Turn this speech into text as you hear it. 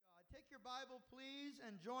Bible, please,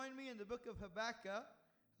 and join me in the book of Habakkuk.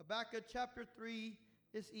 Habakkuk chapter 3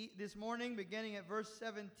 this morning, beginning at verse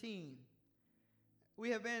 17.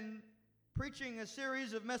 We have been preaching a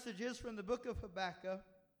series of messages from the book of Habakkuk,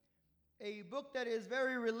 a book that is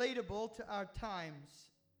very relatable to our times.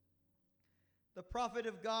 The prophet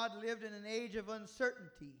of God lived in an age of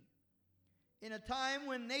uncertainty, in a time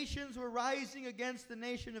when nations were rising against the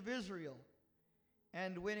nation of Israel,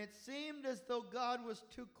 and when it seemed as though God was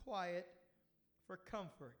too quiet for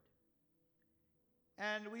comfort.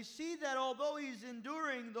 And we see that although he's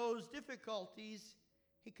enduring those difficulties,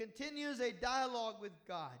 he continues a dialogue with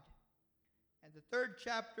God. And the third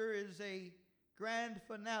chapter is a grand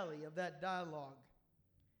finale of that dialogue.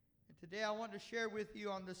 And today I want to share with you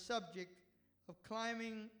on the subject of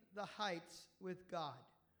climbing the heights with God.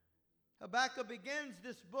 Habakkuk begins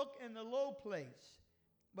this book in the low place,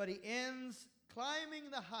 but he ends climbing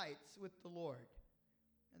the heights with the Lord.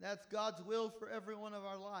 And that's God's will for every one of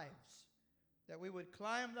our lives, that we would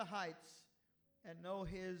climb the heights and know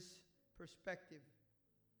his perspective.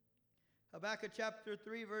 Habakkuk chapter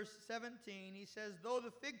 3 verse 17, he says, "Though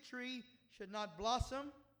the fig tree should not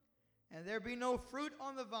blossom, and there be no fruit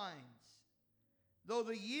on the vines, though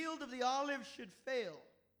the yield of the olive should fail,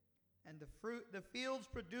 and the fields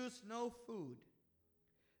produce no food,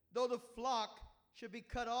 though the flock should be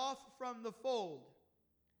cut off from the fold,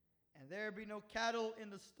 and there be no cattle in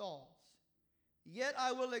the stalls, yet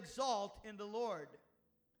I will exalt in the Lord.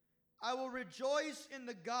 I will rejoice in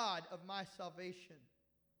the God of my salvation.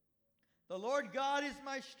 The Lord God is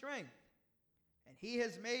my strength, and he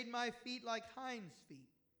has made my feet like hinds'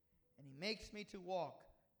 feet, and he makes me to walk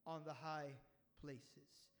on the high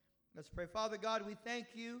places." Let's pray. Father God, we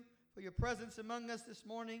thank you for your presence among us this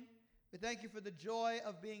morning. We thank you for the joy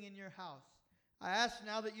of being in your house. I ask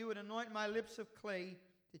now that you would anoint my lips of clay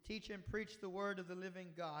to teach and preach the word of the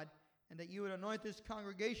living God, and that you would anoint this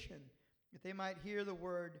congregation that they might hear the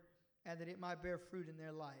word and that it might bear fruit in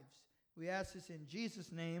their lives. We ask this in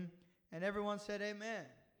Jesus' name, and everyone said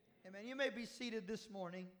amen. Amen. You may be seated this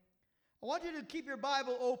morning. I want you to keep your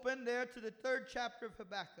Bible open there to the third chapter of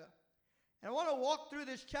Habakkuk. And I want to walk through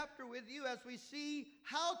this chapter with you as we see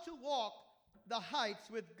how to walk the heights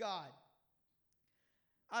with God.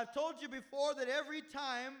 I've told you before that every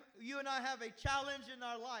time you and I have a challenge in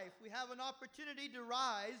our life, we have an opportunity to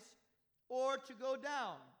rise or to go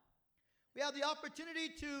down. We have the opportunity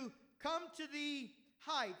to come to the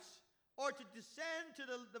heights or to descend to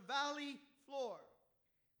the valley floor.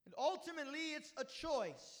 And ultimately, it's a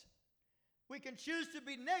choice. We can choose to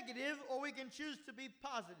be negative or we can choose to be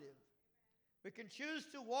positive. We can choose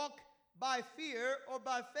to walk by fear or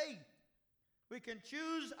by faith. We can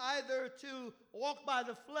choose either to walk by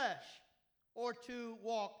the flesh or to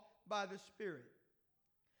walk by the Spirit.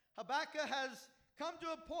 Habakkuk has come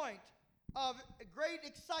to a point of great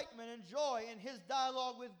excitement and joy in his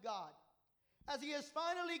dialogue with God, as he has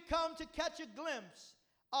finally come to catch a glimpse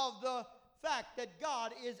of the fact that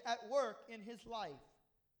God is at work in his life.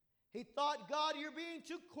 He thought, God, you're being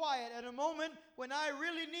too quiet at a moment when I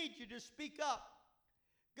really need you to speak up.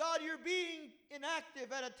 God, you're being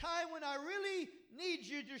inactive at a time when I really need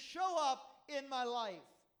you to show up in my life.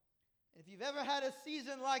 If you've ever had a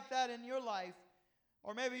season like that in your life,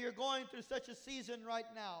 or maybe you're going through such a season right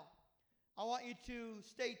now, I want you to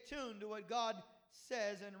stay tuned to what God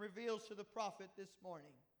says and reveals to the prophet this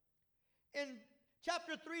morning. In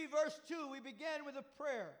chapter 3, verse 2, we began with a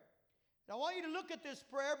prayer. And I want you to look at this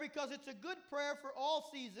prayer because it's a good prayer for all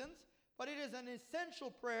seasons, but it is an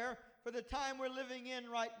essential prayer for the time we're living in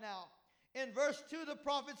right now. In verse 2, the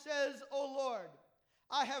prophet says, "O Lord,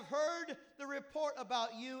 I have heard the report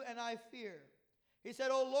about you, and I fear." He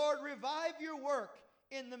said, "O Lord, revive your work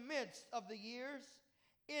in the midst of the years.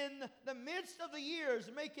 In the midst of the years,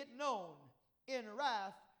 make it known. In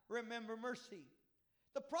wrath, remember mercy."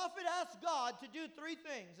 The prophet asked God to do three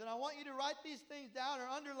things, and I want you to write these things down or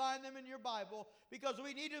underline them in your Bible because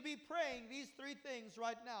we need to be praying these three things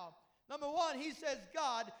right now. Number one, he says,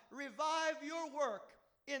 God, revive your work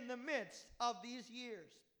in the midst of these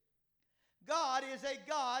years. God is a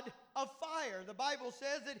God of fire. The Bible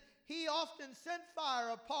says that he often sent fire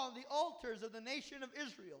upon the altars of the nation of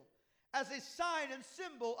Israel as a sign and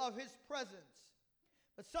symbol of his presence.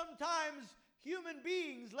 But sometimes human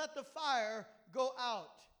beings let the fire go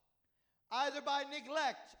out, either by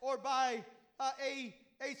neglect or by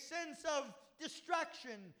a sense of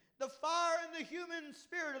distraction. The fire in the human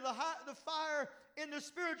spirit, or the fire in the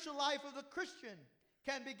spiritual life of the Christian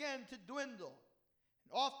can begin to dwindle.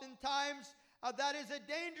 And oftentimes, that is a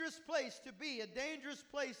dangerous place to be, a dangerous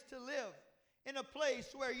place to live, in a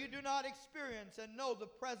place where you do not experience and know the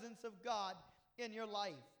presence of God in your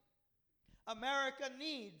life. America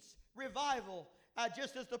needs revival,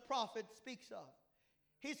 just as the prophet speaks of.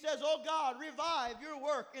 He says, oh God, revive your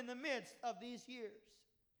work in the midst of these years.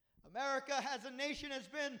 America as a nation has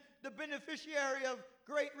been the beneficiary of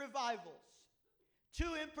great revivals.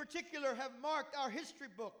 Two in particular have marked our history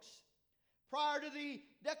books. Prior to the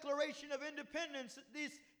Declaration of Independence,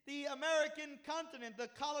 the American continent, the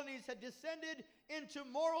colonies, had descended into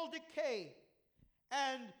moral decay,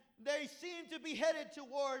 and they seemed to be headed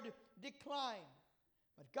toward decline.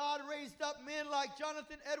 But God raised up men like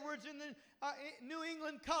Jonathan Edwards in the New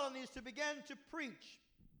England colonies to begin to preach.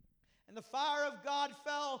 And the fire of God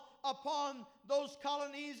fell upon those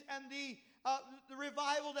colonies, and the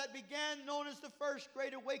revival that began, known as the First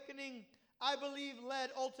Great Awakening, I believe led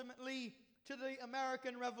ultimately to the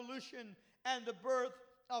American Revolution and the birth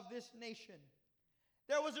of this nation.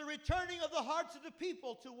 There was a returning of the hearts of the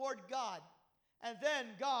people toward God, and then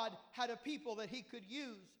God had a people that he could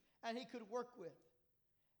use and he could work with.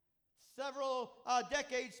 Several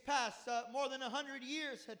decades passed, more than 100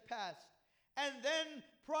 years had passed, and then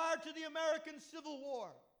prior to the American Civil War,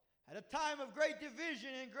 at a time of great division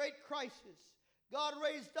and great crisis, God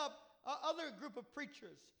raised up other group of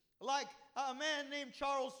preachers, like a man named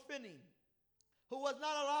Charles Finney, who was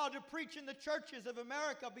not allowed to preach in the churches of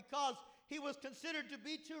America because he was considered to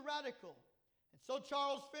be too radical. And so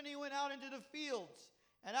Charles Finney went out into the fields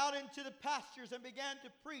and out into the pastures and began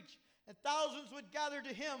to preach. And thousands would gather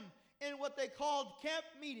to him in what they called camp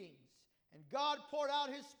meetings. And God poured out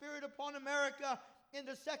his Spirit upon America in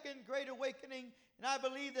the Second Great Awakening. And I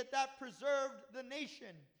believe that that preserved the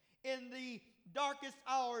nation in the darkest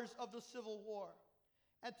hours of the Civil War.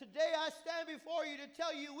 And today I stand before you to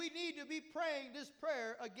tell you we need to be praying this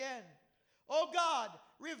prayer again. Oh God,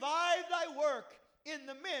 revive thy work in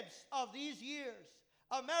the midst of these years.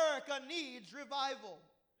 America needs revival.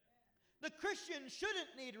 The Christian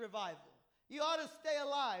shouldn't need revival. You ought to stay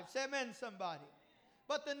alive. Say amen, somebody.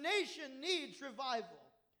 But the nation needs revival.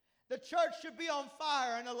 The church should be on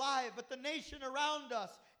fire and alive, but the nation around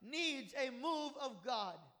us needs a move of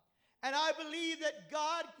God. And I believe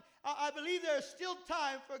there is still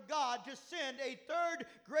time for God to send a third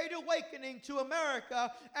great awakening to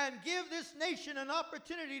America and give this nation an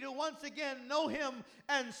opportunity to once again know him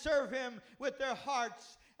and serve him with their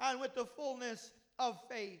hearts and with the fullness of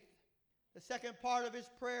faith. The second part of his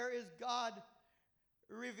prayer is, God,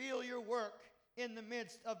 reveal your work in the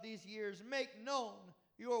midst of these years. Make known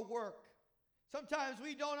your work. Sometimes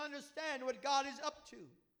we don't understand what God is up to.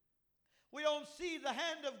 We don't see the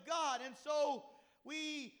hand of God, and so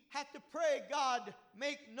we have to pray, God,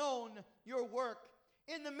 make known your work.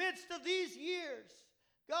 In the midst of these years,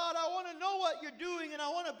 God, I want to know what you're doing, and I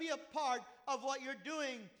want to be a part of what you're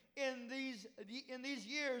doing in these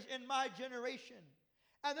years, in my generation.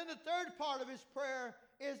 And then the third part of his prayer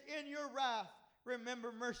is, in your wrath,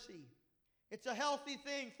 remember mercy. It's a healthy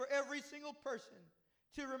thing for every single person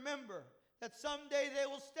to remember that someday they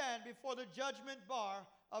will stand before the judgment bar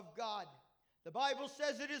of God. The Bible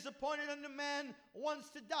says it is appointed unto man once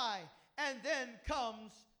to die, and then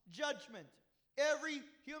comes judgment. Every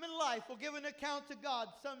human life will give an account to God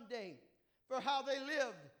someday for how they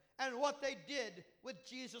lived and what they did with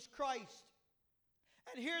Jesus Christ.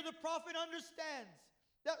 And here the prophet understands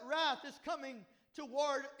that wrath is coming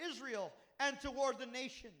toward Israel and toward the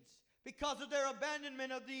nations because of their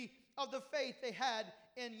abandonment of the faith they had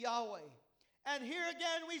in Yahweh. And here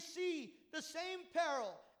again we see the same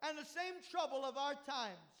peril and the same trouble of our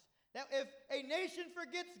times. That if a nation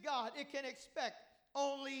forgets God, it can expect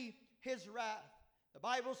only his wrath. The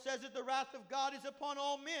Bible says that the wrath of God is upon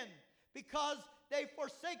all men because they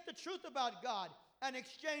forsake the truth about God and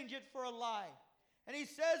exchange it for a lie. And he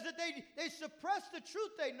says that they suppress the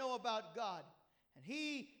truth they know about God. And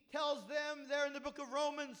he tells them there in the book of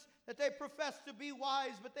Romans that they profess to be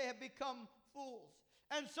wise, but they have become fools.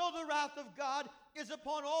 And so the wrath of God is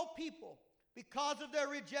upon all people because of their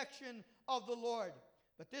rejection of the Lord.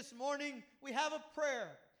 But this morning we have a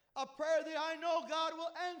prayer that I know God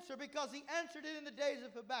will answer because he answered it in the days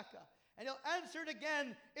of Habakkuk. And he'll answer it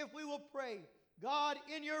again if we will pray. God,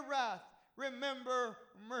 in your wrath, remember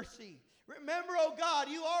mercy. Remember, oh God,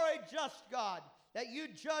 you are a just God, that you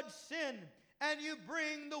judge sin and you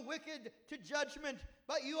bring the wicked to judgment,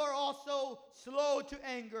 but you are also slow to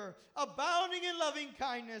anger, abounding in loving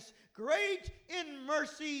kindness, great in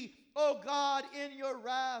mercy. Oh God, in your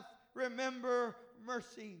wrath, remember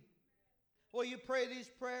mercy. Will you pray these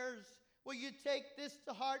prayers? Will you take this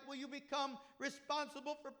to heart? Will you become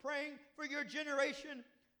responsible for praying for your generation,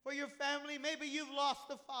 for your family? Maybe you've lost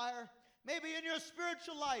the fire. Maybe in your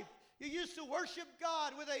spiritual life, you used to worship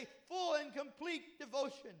God with a full and complete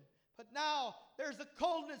devotion. but now there's a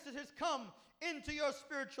coldness that has come into your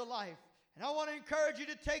spiritual life. And I want to encourage you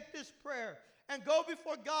to take this prayer and go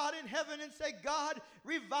before God in heaven and say, God,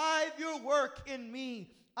 revive your work in me.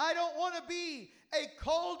 I don't want to be a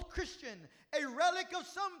cold Christian, a relic of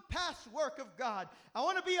some past work of God. I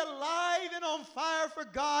want to be alive and on fire for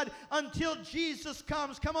God until Jesus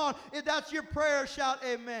comes. Come on, if that's your prayer, shout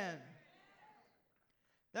amen.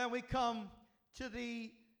 Then we come to the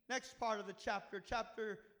next part of the chapter,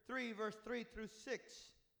 chapter 3, verse 3 through 6.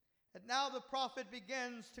 And now the prophet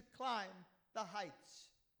begins to climb the heights.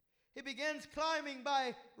 He begins climbing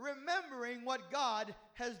by remembering what God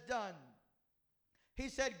has done. He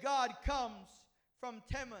said, God comes from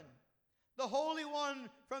Teman, the Holy One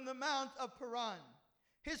from the Mount of Paran.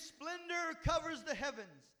 His splendor covers the heavens,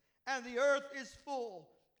 and the earth is full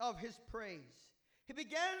of his praise. He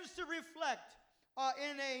begins to reflect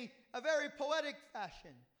in a very poetic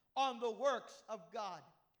fashion on the works of God.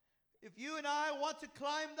 If you and I want to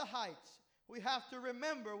climb the heights, we have to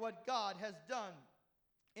remember what God has done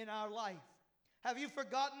in our life. Have you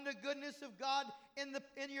forgotten the goodness of God in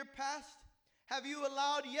your past? Have you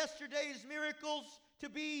allowed yesterday's miracles to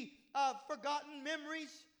be forgotten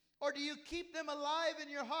memories? Or do you keep them alive in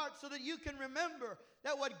your heart so that you can remember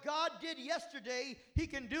that what God did yesterday, he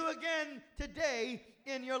can do again today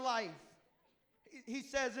in your life? He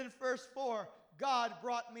says in verse 4, God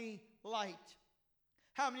brought me light.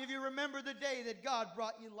 How many of you remember the day that God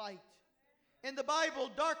brought you light? In the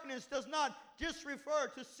Bible, darkness does not just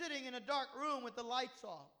refer to sitting in a dark room with the lights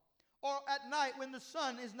off, or at night when the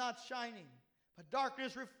sun is not shining. But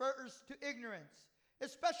darkness refers to ignorance,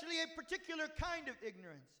 especially a particular kind of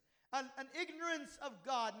ignorance, an ignorance of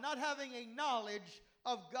God, not having a knowledge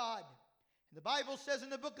of God. And the Bible says in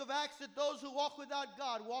the book of Acts that those who walk without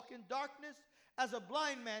God walk in darkness as a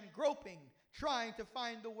blind man groping, trying to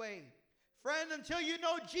find the way. Friend, until you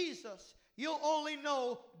know Jesus, you'll only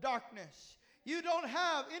know darkness. You don't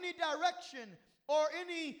have any direction or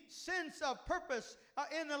any sense of purpose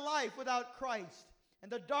in the life without Christ.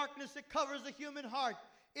 And the darkness that covers the human heart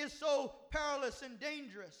is so perilous and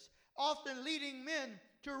dangerous, often leading men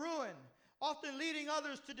to ruin, often leading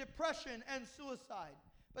others to depression and suicide.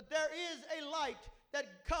 But there is a light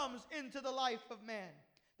that comes into the life of man,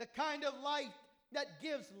 the kind of light that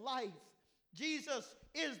gives life. Jesus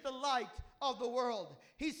is the light of the world.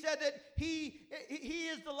 He said that he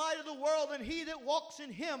is the light of the world, and he that walks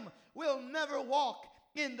in him will never walk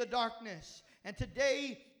in the darkness. And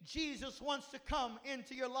today, Jesus wants to come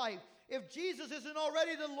into your life. If Jesus isn't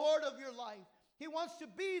already the Lord of your life, he wants to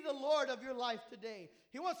be the Lord of your life today.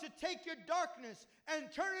 He wants to take your darkness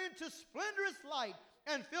and turn it into splendorous light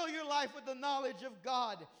and fill your life with the knowledge of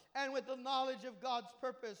God and with the knowledge of God's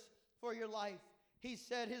purpose for your life. He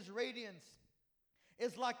said his radiance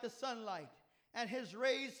is like the sunlight, and his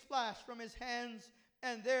rays flash from his hands,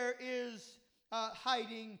 and there is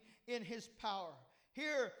hiding in his power.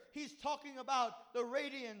 Here, he's talking about the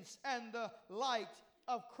radiance and the light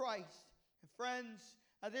of Christ. And friends,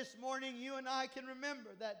 this morning you and I can remember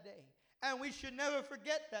that day. And we should never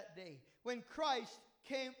forget that day when Christ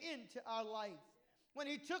came into our life. When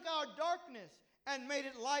he took our darkness and made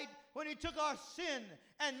it light. When he took our sin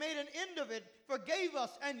and made an end of it, forgave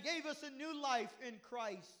us and gave us a new life in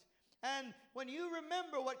Christ. And when you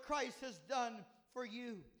remember what Christ has done for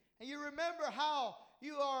you, and you remember how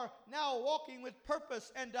you are now walking with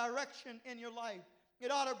purpose and direction in your life, it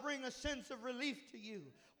ought to bring a sense of relief to you.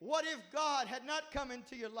 What if God had not come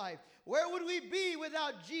into your life? Where would we be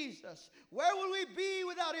without Jesus? Where would we be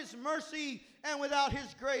without his mercy and without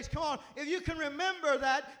his grace? Come on, if you can remember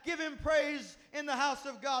that, give him praise in the house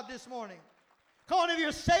of God this morning. Come on, if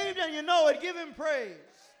you're saved and you know it, give him praise.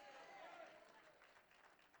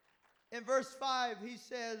 In verse 5, he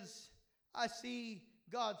says, I see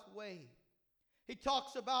God's way. He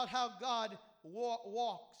talks about how God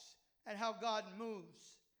walks and how God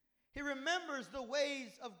moves. He remembers the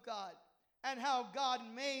ways of God and how God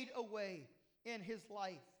made a way in his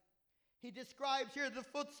life. He describes here the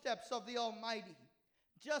footsteps of the Almighty,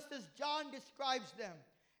 just as John describes them,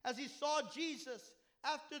 as he saw Jesus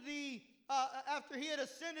after he had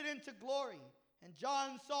ascended into glory. And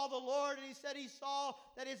John saw the Lord, and he said he saw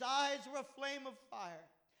that his eyes were a flame of fire,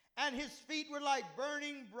 and his feet were like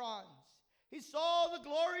burning bronze. He saw the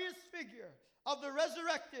glorious figure of the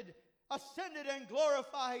resurrected, ascended, and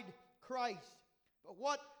glorified Christ.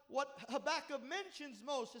 But what Habakkuk mentions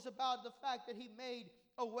most is about the fact that he made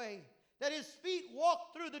a way, that his feet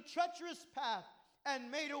walked through the treacherous path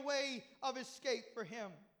and made a way of escape for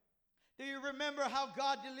him. Do you remember how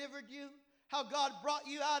God delivered you? How God brought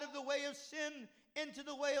you out of the way of sin into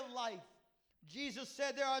the way of life? Jesus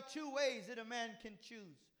said there are two ways that a man can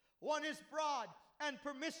choose. One is broad and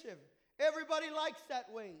permissive. Everybody likes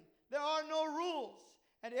that way. There are no rules.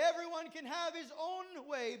 And everyone can have his own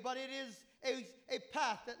way, but it is a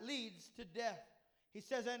path that leads to death. He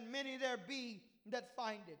says, and many there be that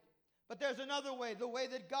find it. But there's another way, the way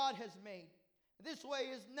that God has made. This way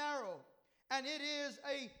is narrow, and it is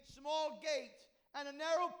a small gate and a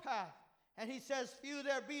narrow path. And he says, few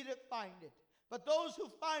there be that find it. But those who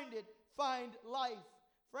find it find life.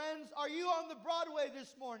 Friends, are you on the Broadway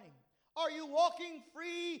this morning? Are you walking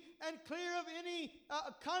free and clear of any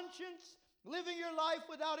conscience, living your life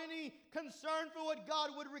without any concern for what God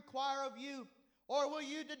would require of you? Or will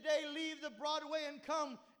you today leave the Broadway and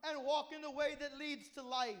come and walk in the way that leads to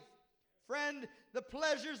life? Friend, the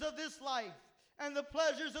pleasures of this life and the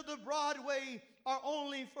pleasures of the Broadway are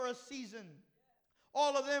only for a season.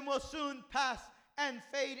 All of them will soon pass and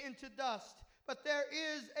fade into dust. But there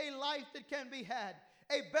is a life that can be had,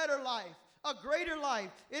 a better life, a greater life.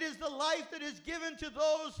 It is the life that is given to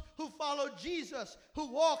those who follow Jesus,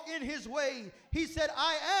 who walk in his way. He said,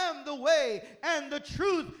 I am the way and the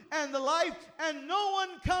truth and the life, and no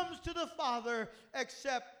one comes to the Father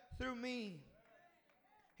except through me.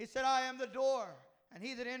 He said, I am the door, and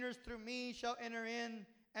he that enters through me shall enter in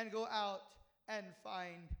and go out and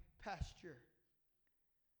find pasture.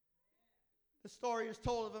 The story is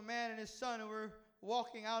told of a man and his son who were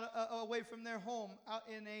walking out away from their home out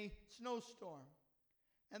in a snowstorm.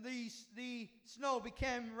 And the snow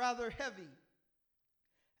became rather heavy.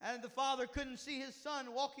 And the father couldn't see his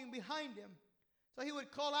son walking behind him. So he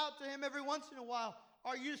would call out to him every once in a while,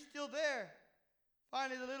 are you still there?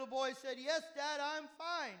 Finally, the little boy said, yes, Dad, I'm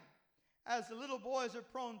fine, as the little boys are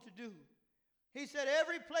prone to do. He said,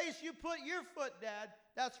 every place you put your foot, Dad,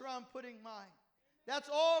 that's where I'm putting mine. That's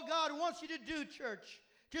all God wants you to do, church.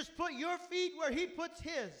 Just put your feet where he puts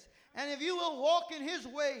his. And if you will walk in his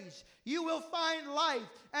ways, you will find life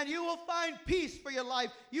and you will find peace for your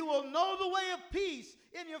life. You will know the way of peace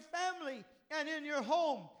in your family and in your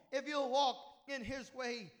home if you'll walk in his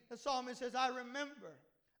way. The psalmist says, I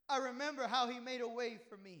remember how he made a way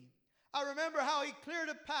for me. I remember how he cleared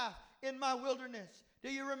a path in my wilderness.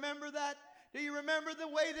 Do you remember that? Do you remember the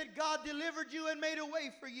way that God delivered you and made a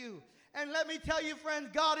way for you? And let me tell you, friends,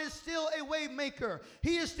 God is still a way maker.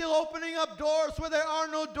 He is still opening up doors where there are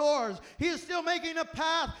no doors. He is still making a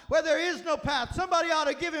path where there is no path. Somebody ought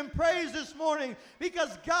to give him praise this morning,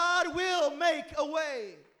 because God will make a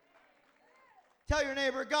way. Tell your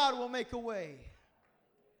neighbor, God will make a way.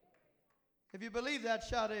 If you believe that,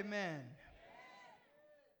 shout amen.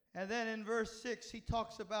 And then in verse 6, he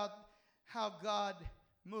talks about how God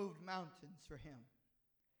moved mountains for him.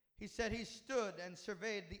 He said he stood and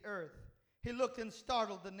surveyed the earth. He looked and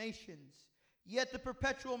startled the nations. Yet the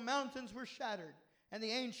perpetual mountains were shattered, and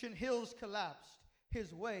the ancient hills collapsed.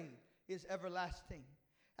 His way is everlasting.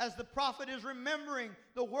 As the prophet is remembering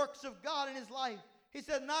the works of God in his life, he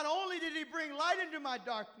said, not only did he bring light into my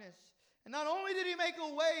darkness, and not only did he make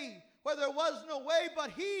a way where there was no way,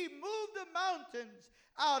 but he moved the mountains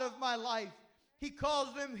out of my life. He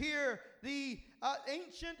calls them here the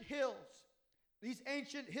ancient hills. These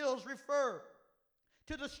ancient hills refer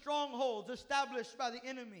to the strongholds established by the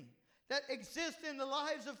enemy that exist in the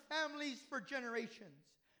lives of families for generations.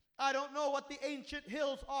 I don't know what the ancient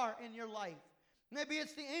hills are in your life. Maybe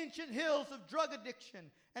it's the ancient hills of drug addiction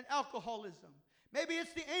and alcoholism. Maybe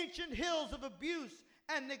it's the ancient hills of abuse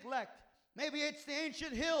and neglect. Maybe it's the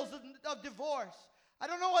ancient hills of divorce. I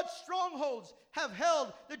don't know what strongholds have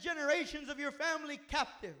held the generations of your family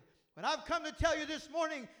captive. But I've come to tell you this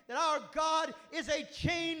morning that our God is a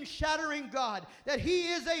chain-shattering God, that he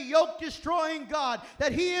is a yoke-destroying God,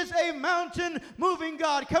 that he is a mountain-moving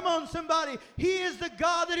God. Come on, somebody. He is the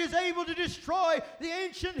God that is able to destroy the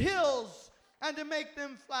ancient hills and to make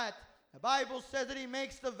them flat. The Bible says that he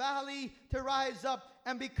makes the valley to rise up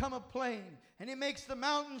and become a plain, and he makes the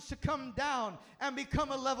mountains to come down and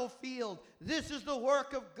become a level field. This is the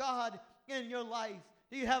work of God in your life.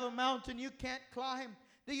 Do you have a mountain you can't climb?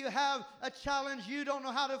 Do you have a challenge you don't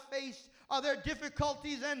know how to face? Are there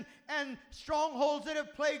difficulties and strongholds that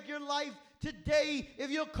have plagued your life? Today, if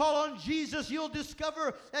you'll call on Jesus, you'll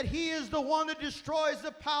discover that he is the one that destroys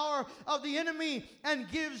the power of the enemy and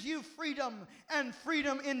gives you freedom, and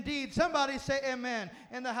freedom indeed. Somebody say amen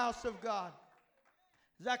in the house of God.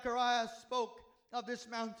 Zechariah spoke of this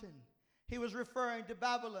mountain. He was referring to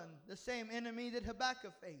Babylon, the same enemy that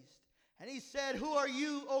Habakkuk faced. And he said, who are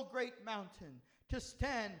you, O great mountain, to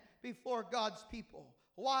stand before God's people?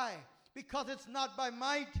 Why? Because it's not by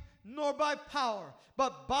might nor by power,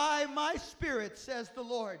 but by my Spirit, says the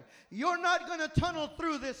Lord. You're not going to tunnel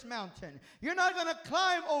through this mountain. You're not going to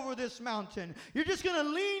climb over this mountain. You're just going to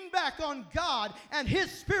lean back on God, and His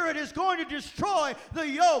Spirit is going to destroy the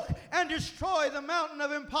yoke and destroy the mountain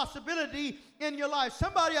of impossibility in your life.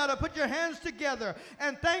 Somebody ought to put your hands together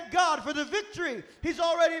and thank God for the victory He's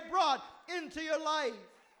already brought into your life.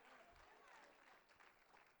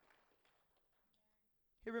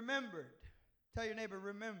 He remembered. Tell your neighbor,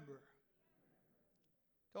 remember.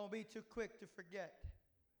 Don't be too quick to forget.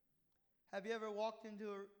 Have you ever walked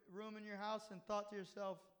into a room in your house and thought to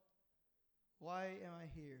yourself, why am I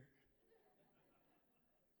here?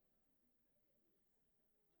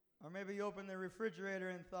 Or maybe you opened the refrigerator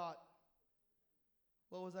and thought,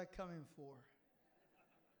 what was I coming for?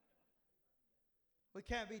 We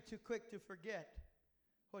can't be too quick to forget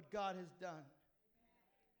what God has done.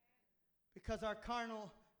 Because our carnal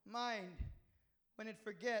mind, when it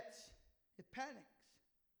forgets, it panics.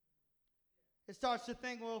 It starts to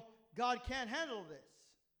think, well, God can't handle this.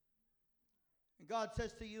 And God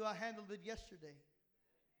says to you, I handled it yesterday.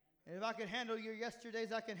 And if I can handle your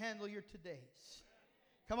yesterdays, I can handle your todays.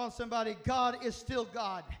 Come on, somebody. God is still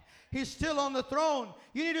God. He's still on the throne.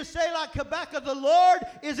 You need to say like Habakkuk, the Lord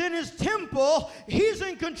is in His temple. He's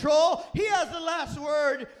in control. He has the last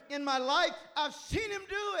word in my life. I've seen Him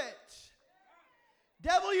do it.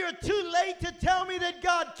 Devil, you're too late to tell me that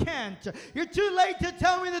God can't. You're too late to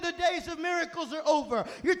tell me that the days of miracles are over.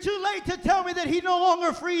 You're too late to tell me that He no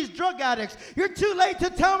longer frees drug addicts. You're too late to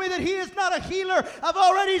tell me that He is not a healer. I've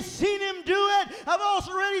already seen Him do it. I've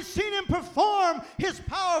also already seen Him perform His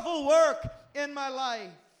powerful work in my life.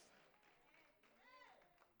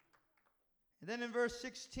 And then in verse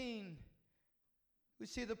 16, we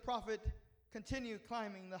see the prophet continue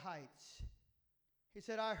climbing the heights. He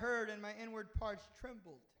said, I heard and my inward parts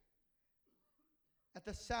trembled. At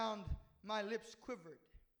the sound, my lips quivered.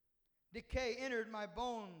 Decay entered my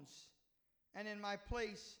bones, and in my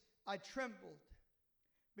place I trembled,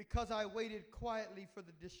 because I waited quietly for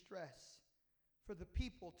the distress, for the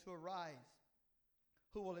people to arise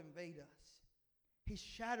who will invade us. He's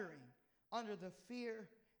shattering under the fear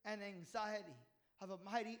and anxiety of a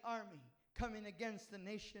mighty army coming against the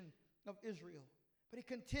nation of Israel. But he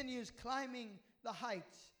continues climbing the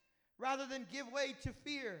heights. Rather than give way to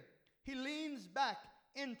fear, he leans back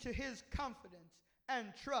into his confidence and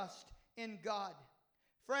trust in God.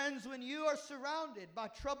 Friends, when you are surrounded by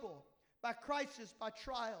trouble, by crisis, by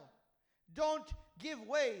trial, don't give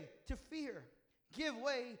way to fear. Give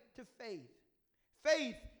way to faith.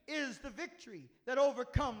 Faith is the victory that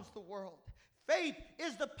overcomes the world. Faith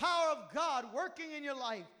is the power of God working in your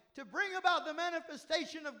life to bring about the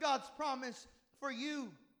manifestation of God's promise for you.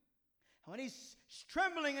 When he's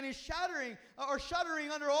trembling and he's shuddering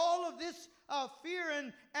under all of this fear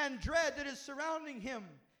and dread that is surrounding him,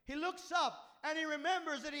 he looks up and he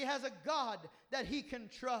remembers that he has a God that he can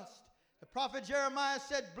trust. The prophet Jeremiah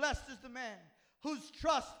said, blessed is the man whose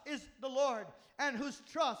trust is the Lord and whose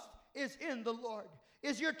trust is in the Lord.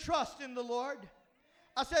 Is your trust in the Lord?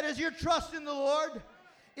 I said, is your trust in the Lord?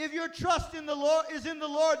 If your trust in the Lord is in the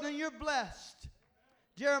Lord, then you're blessed.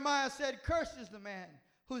 Jeremiah said, cursed is the man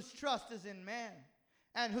whose trust is in man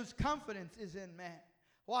and whose confidence is in man.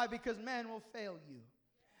 Why? Because man will fail you.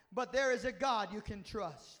 But there is a God you can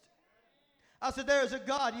trust. I said, there is a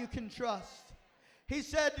God you can trust. He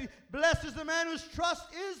said, blessed is the man whose trust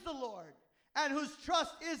is the Lord and whose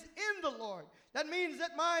trust is in the Lord. That means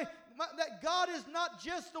that that God is not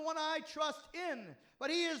just the one I trust in, but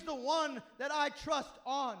he is the one that I trust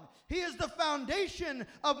on. He is the foundation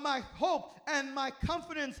of my hope and my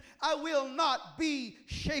confidence. I will not be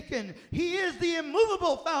shaken. He is the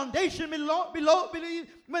immovable foundation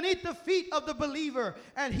beneath the feet of the believer.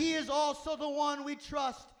 And he is also the one we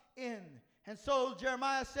trust in. And so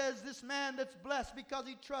Jeremiah says, this man that's blessed because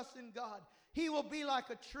he trusts in God, he will be like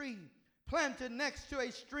a tree planted next to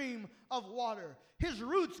a stream of water. His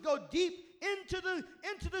roots go deep into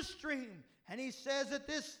the stream. And he says that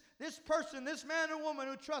this person, this man or woman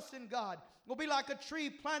who trusts in God, will be like a tree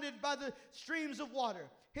planted by the streams of water.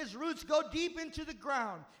 His roots go deep into the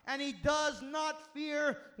ground, and he does not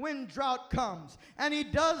fear when drought comes. And he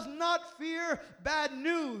does not fear bad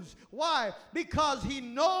news. Why? Because he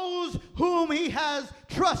knows whom he has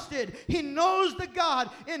trusted. He knows the God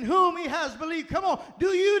in whom he has believed. Come on,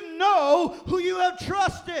 do you know who you have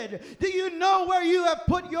trusted? Do you know where you have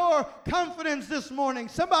put your confidence this morning?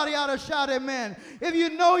 Somebody ought to shout amen. If you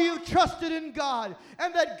know you've trusted in God,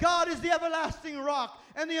 and that God is the everlasting rock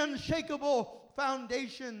and the unshakable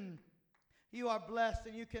foundation, you are blessed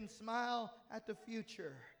and you can smile at the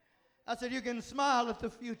future. I said you can smile at the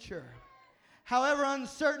future. however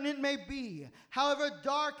uncertain it may be, however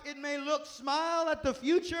dark it may look, smile at the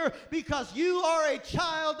future, because you are a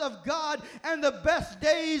child of God, and the best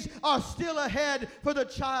days are still ahead for the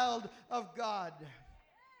child of God.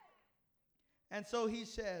 And so he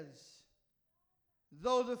says,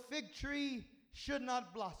 though the fig tree should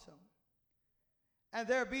not blossom, and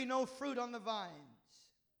there be no fruit on the vines,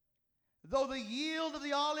 though the yield of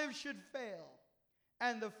the olive should fail,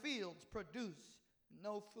 and the fields produce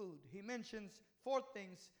no food. He mentions 4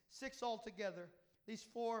 things, 6 altogether. These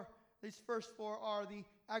first 4 are the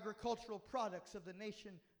agricultural products of the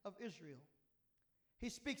nation of Israel. He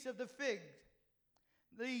speaks of the fig,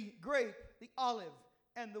 the grape, the olive,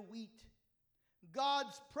 and the wheat.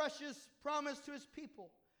 God's precious promise to his people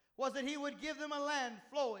was that he would give them a land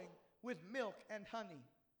flowing with milk and honey.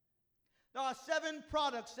 There are 7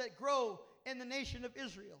 products that grow in the nation of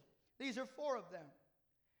Israel. These are 4 of them.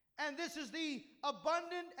 And this is the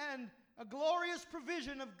abundant and a glorious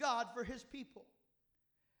provision of God for his people.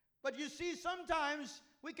 But you see, sometimes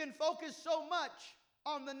we can focus so much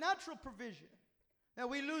on the natural provision that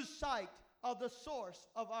we lose sight of the source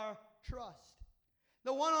of our trust,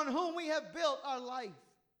 the one on whom we have built our life.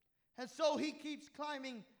 And so he keeps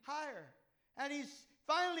climbing higher. And he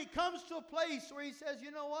finally comes to a place where he says,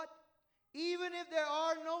 you know what? Even if there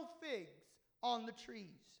are no figs on the trees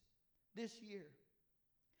this year,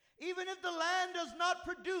 even if the land does not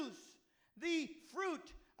produce the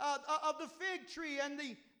fruit of the fig tree, and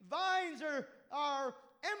the vines are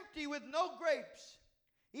empty with no grapes,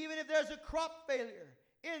 even if there's a crop failure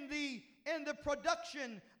in the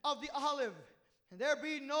production of the olive, and there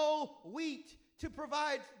be no wheat to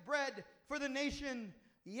provide bread for the nation,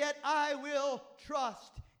 yet I will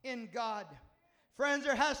trust in God. Friends,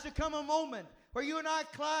 there has to come a moment where you and I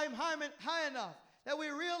climb high enough that we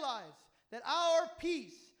realize that our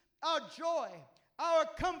peace, our joy, our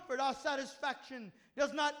comfort, our satisfaction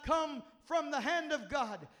does not come from the hand of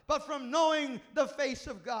God, but from knowing the face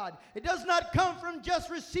of God. It does not come from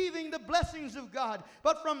just receiving the blessings of God,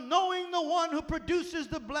 but from knowing the one who produces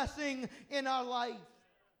the blessing in our life.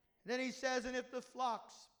 Then he says, and if the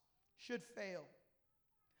flocks should fail.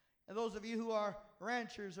 And those of you who are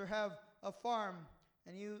ranchers or have a farm,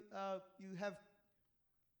 and you have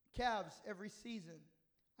calves every season,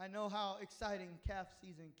 I know how exciting calf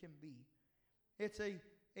season can be. It's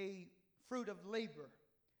a fruit of labor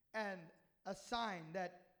and a sign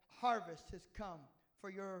that harvest has come for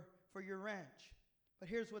your ranch. But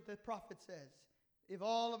here's what the prophet says. If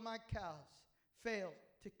all of my cows fail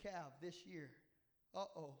to calve this year,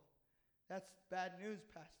 that's bad news,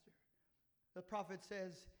 Pastor. The prophet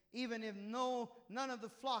says, even if none of the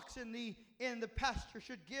flocks in the pasture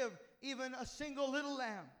should give even a single little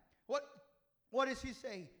lamb, what does he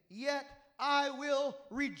say? Yet I will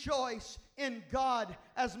rejoice in God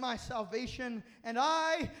as my salvation, and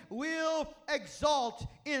I will exalt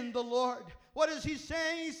in the Lord. What is he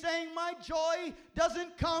saying? He's saying my joy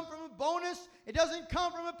doesn't come from a bonus. It doesn't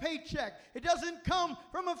come from a paycheck. It doesn't come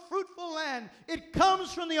from a fruitful land. It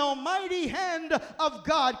comes from the almighty hand of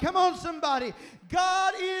God. Come on, somebody.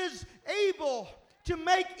 God is able to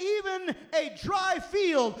make even a dry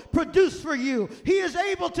field produce for you. He is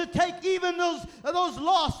able to take even those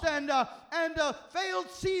lost and failed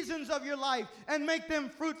seasons of your life and make them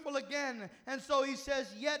fruitful again. And so he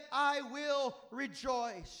says, yet I will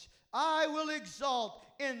rejoice. I will exalt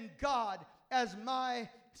in God as my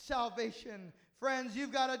salvation. Friends,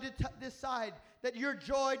 you've got to decide that your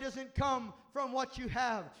joy doesn't come from what you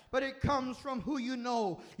have, but it comes from who you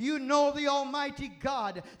know. You know the Almighty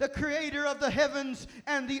God, the creator of the heavens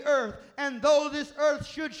and the earth. And though this earth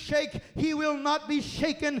should shake, he will not be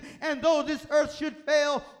shaken. And though this earth should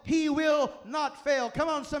fail, he will not fail. Come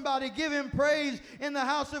on, somebody, give him praise in the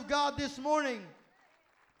house of God this morning.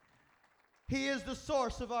 He is the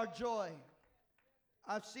source of our joy.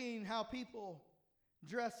 I've seen how people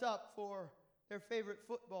dress up for their favorite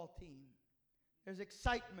football team. There's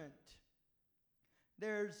excitement.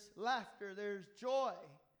 There's laughter. There's joy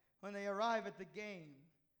when they arrive at the game.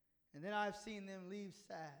 And then I've seen them leave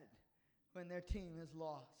sad when their team has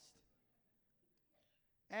lost.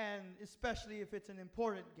 And especially if it's an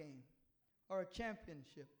important game or a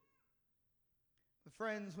championship. But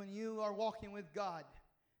friends, when you are walking with God,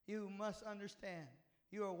 you must understand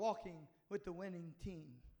you are walking with the winning team.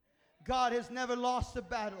 God has never lost a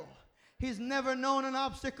battle. He's never known an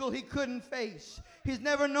obstacle he couldn't face. He's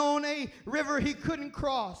never known a river he couldn't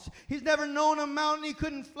cross. He's never known a mountain he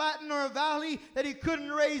couldn't flatten or a valley that he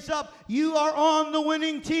couldn't raise up. You are on the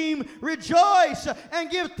winning team. Rejoice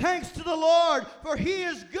and give thanks to the Lord, for he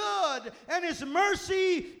is good and his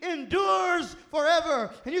mercy endures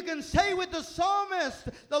forever. And you can say with the psalmist,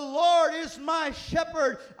 the Lord is my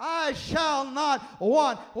shepherd, I shall not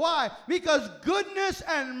want. Why? Because goodness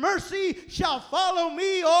and mercy shall follow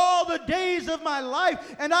me all the days of my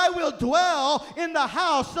life, and I will dwell in the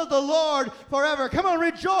house of the Lord forever. Come on,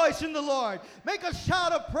 rejoice in the Lord. Make a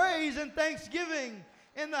shout of praise and thanksgiving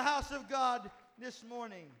in the house of God this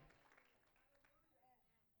morning.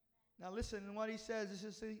 Now listen to what he says. This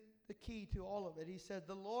is the key to all of it. He said,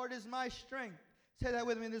 the Lord is my strength. Say that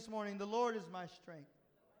with me this morning. The Lord is my strength.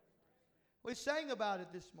 We sang about it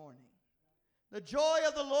this morning. The joy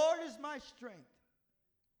of the Lord is my strength.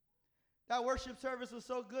 That worship service was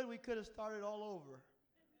so good we could have started all over.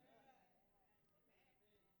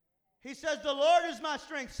 He says, the Lord is my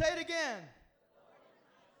strength. Say it again.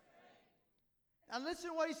 And listen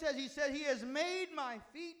to what he says. He said, he has made my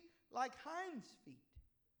feet like hinds' feet,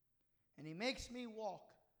 and he makes me walk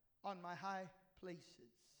on my high places.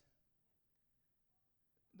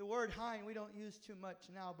 The word hind we don't use too much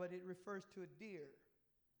now, but it refers to a deer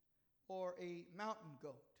or a mountain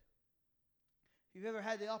goat. If you've ever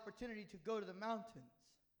had the opportunity to go to the mountains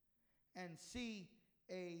and see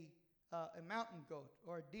a mountain goat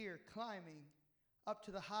or a deer climbing up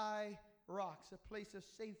to the high rocks, a place of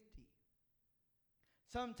safety,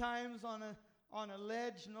 sometimes on a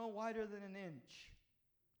ledge no wider than an inch,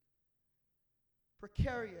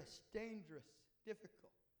 precarious, dangerous,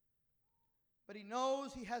 difficult. But he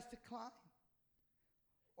knows he has to climb.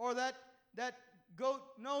 Or that goat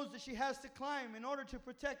knows that she has to climb in order to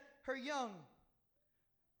protect her young.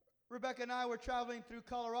 Rebecca and I were traveling through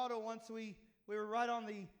Colorado once. We were right on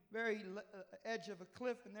the very edge of a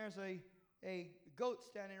cliff, and there's a goat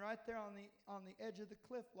standing right there on the edge of the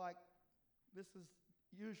cliff like this is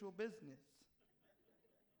usual business.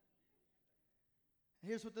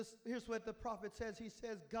 Here's what the prophet says. He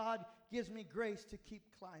says, God gives me grace to keep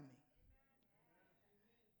climbing.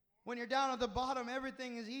 When you're down at the bottom,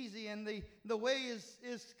 everything is easy, and the way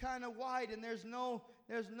is kind of wide, and there's no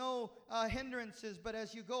hindrances. But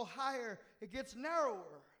as you go higher, it gets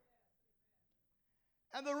narrower.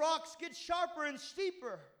 And the rocks get sharper and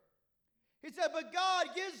steeper. He said, but God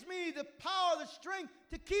gives me the power, the strength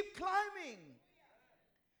to keep climbing.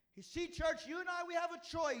 You see, church, you and I, we have a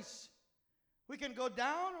choice. We can go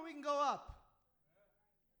down or we can go up.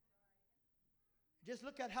 Just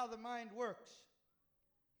look at how the mind works.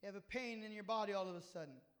 You have a pain in your body all of a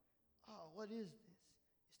sudden. Oh, what is this?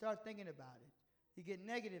 You start thinking about it. You get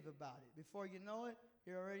negative about it. Before you know it,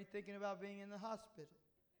 you're already thinking about being in the hospital.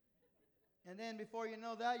 And then before you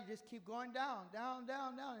know that, you just keep going down, down,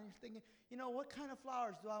 down, down. And you're thinking, what kind of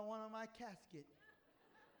flowers do I want on my casket?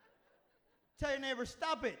 Tell your neighbor,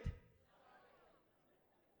 stop it.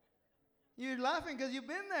 You're laughing because you've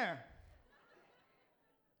been there.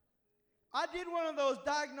 I did one of those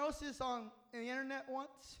diagnoses on the internet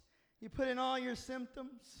once. You put in all your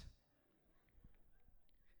symptoms.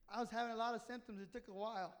 I was having a lot of symptoms. It took a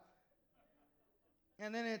while.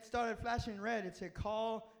 And then it started flashing red. It said,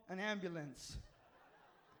 call an ambulance.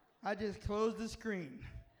 I just closed the screen.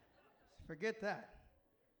 Forget that.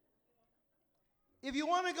 If you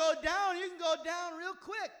want to go down, you can go down real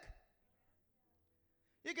quick.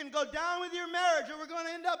 You can go down with your marriage, or we're going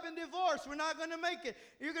to end up in divorce. We're not going to make it.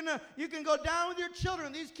 You can go down with your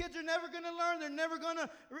children. These kids are never going to learn. They're never going to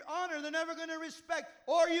honor. They're never going to respect.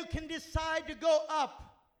 Or you can decide to go up.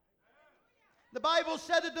 The Bible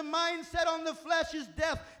said that the mindset on the flesh is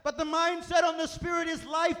death, but the mindset on the spirit is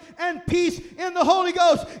life and peace in the Holy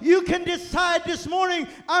Ghost. You can decide this morning,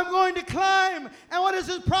 I'm going to climb. And what does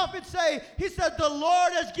his prophet say? He said, the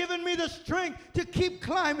Lord has given me the strength to keep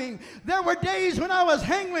climbing. There were days when I was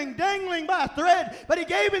dangling by a thread, but he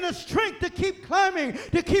gave me the strength to keep climbing,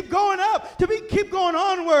 to keep going up, keep going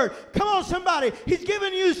onward. Come on, somebody. He's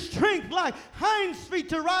given you strength like hinds feet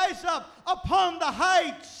to rise up upon the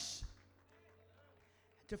heights,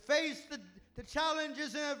 to face the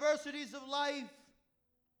challenges and adversities of life.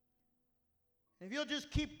 If you'll just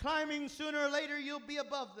keep climbing, sooner or later you'll be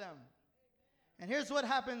above them. And here's what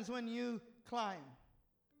happens when you climb.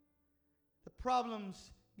 The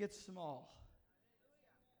problems get small.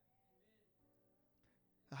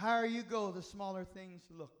 The higher you go, the smaller things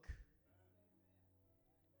look.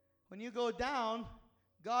 When you go down,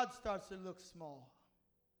 God starts to look small.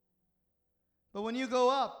 But when you go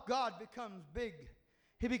up, God becomes big.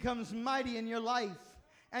 He becomes mighty in your life,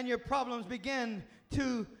 and your problems begin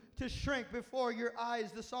to to shrink before your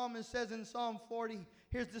eyes. The psalmist says in Psalm 40,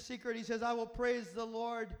 here's the secret. He says, I will praise the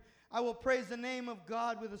Lord. I will praise the name of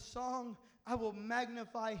God with a song. I will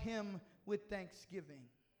magnify him with thanksgiving.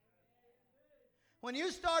 When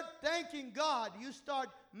you start thanking God, you start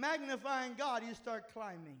magnifying God, you start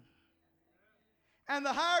climbing. And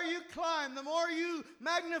the higher you climb, the more you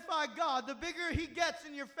magnify God, the bigger he gets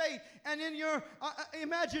in your faith and in your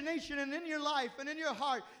imagination and in your life and in your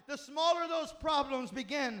heart. The smaller those problems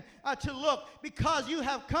begin to look, because you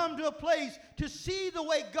have come to a place to see the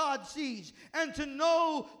way God sees and to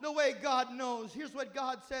know the way God knows. Here's what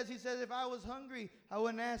God says. He says, if I was hungry, I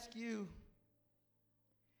wouldn't ask you.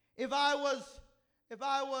 If I was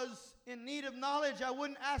in need of knowledge, I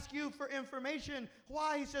wouldn't ask you for information.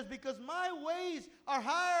 Why? He says, because my ways are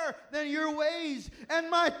higher than your ways, and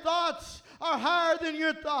my thoughts are higher than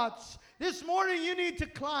your thoughts. This morning you need to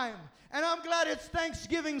climb. And I'm glad it's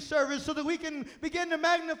Thanksgiving service so that we can begin to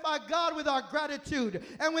magnify God with our gratitude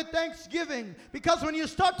and with thanksgiving. Because when you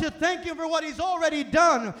start to thank him for what he's already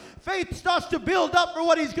done, faith starts to build up for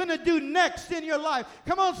what he's going to do next in your life.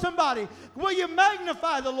 Come on, somebody. Will you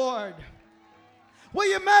magnify the Lord? Will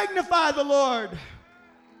you magnify the Lord?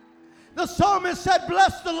 The psalmist said,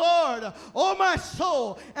 bless the Lord, O my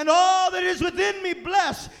soul, and all that is within me,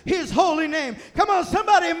 bless his holy name. Come on,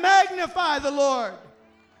 somebody, magnify the Lord.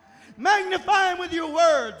 Magnify him with your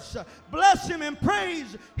words. Bless him and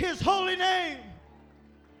praise his holy name.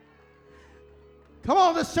 Come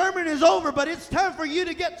on, the sermon is over, but it's time for you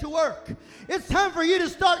to get to work. It's time for you to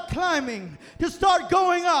start climbing, to start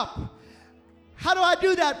going up. How do I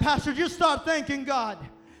do that, Pastor? Just start thanking God.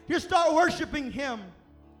 Just start worshiping him.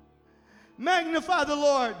 Magnify the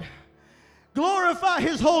Lord. Glorify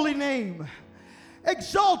his holy name.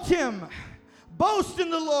 Exalt him. Boast in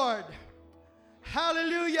the Lord.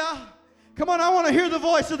 Hallelujah. Come on, I want to hear the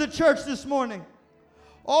voice of the church this morning.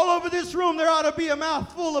 All over this room, there ought to be a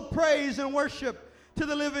mouth full of praise and worship to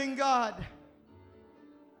the living God.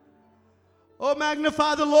 Oh,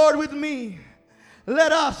 magnify the Lord with me.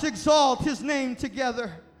 Let us exalt his name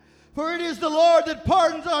together. For it is the Lord that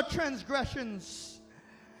pardons our transgressions.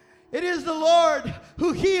 It is the Lord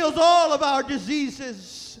who heals all of our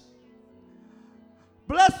diseases.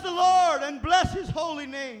 Bless the Lord and bless his holy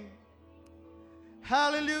name.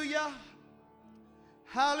 Hallelujah.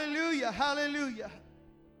 Hallelujah. Hallelujah.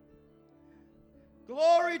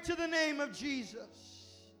 Glory to the name of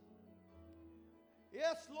Jesus.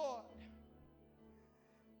 Yes, Lord.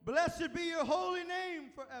 Blessed be your holy name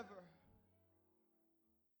forever.